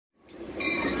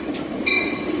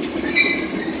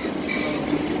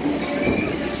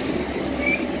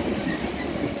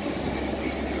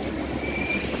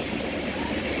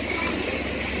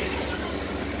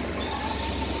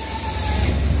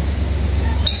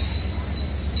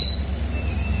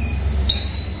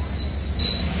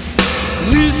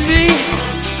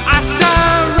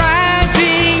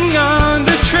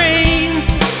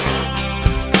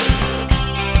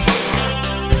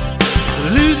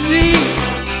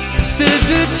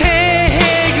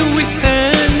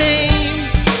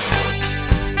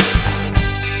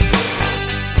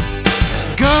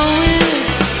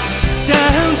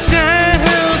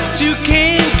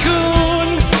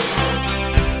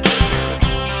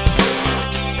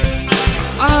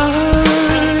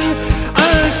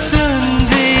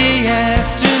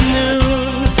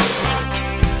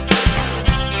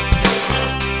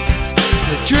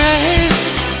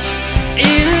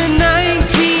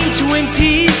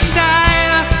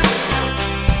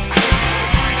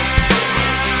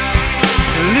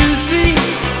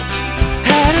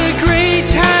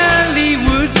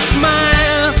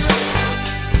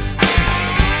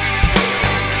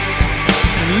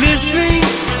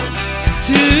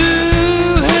to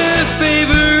her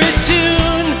favorite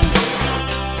tune.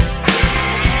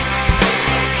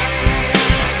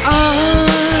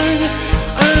 On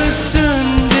a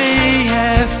Sunday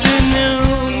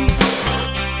afternoon.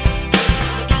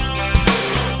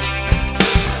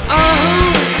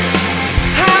 Oh,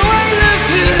 how I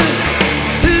loved her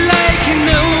like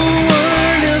no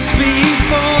one else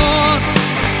before.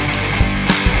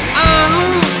 Oh,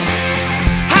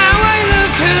 how I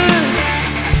loved her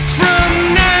from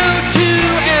now to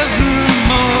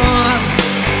evermore.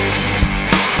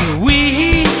 We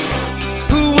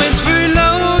went for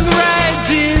long rides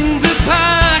in the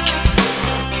park.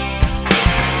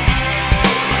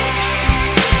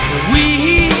 We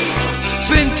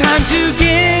spent time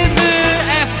together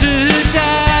after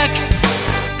dark.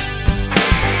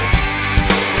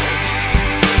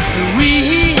 We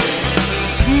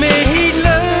made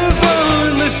love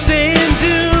on the sand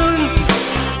dune.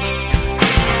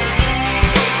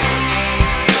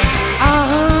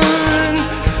 On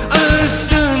a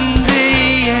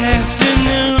Sunday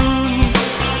afternoon.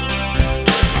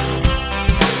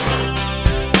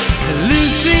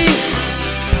 Lucy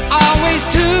always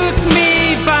took me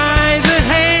by the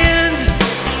hand.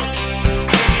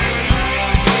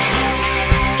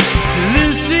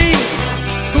 Lucy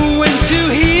went to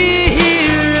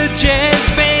hear a jazz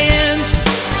band.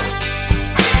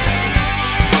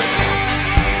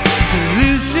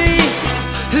 Lucy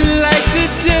liked the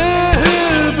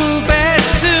double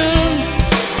bassoon.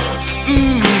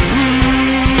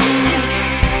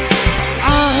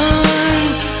 On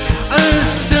a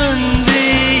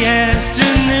Sunday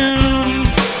afternoon.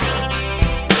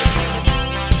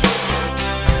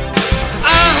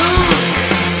 Oh,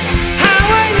 how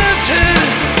I loved her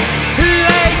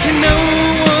like no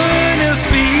one else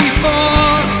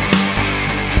before.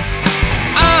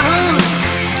 Oh,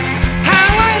 how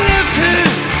I loved her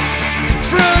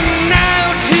from now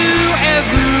to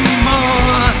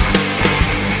evermore.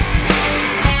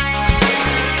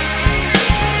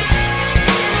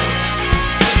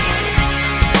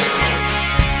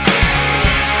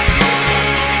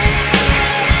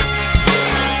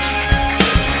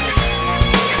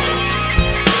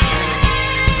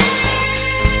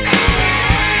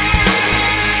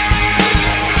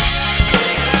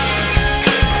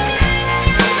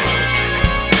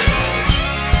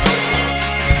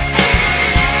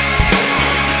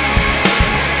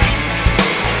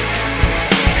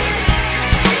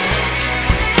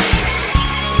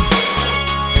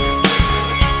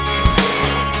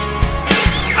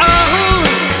 Oh,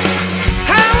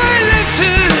 how I loved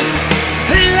her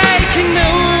like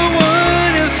no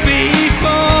one else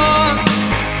before.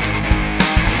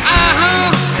 Oh,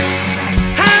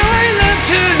 how I loved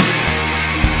her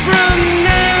from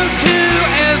now to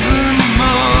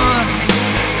evermore.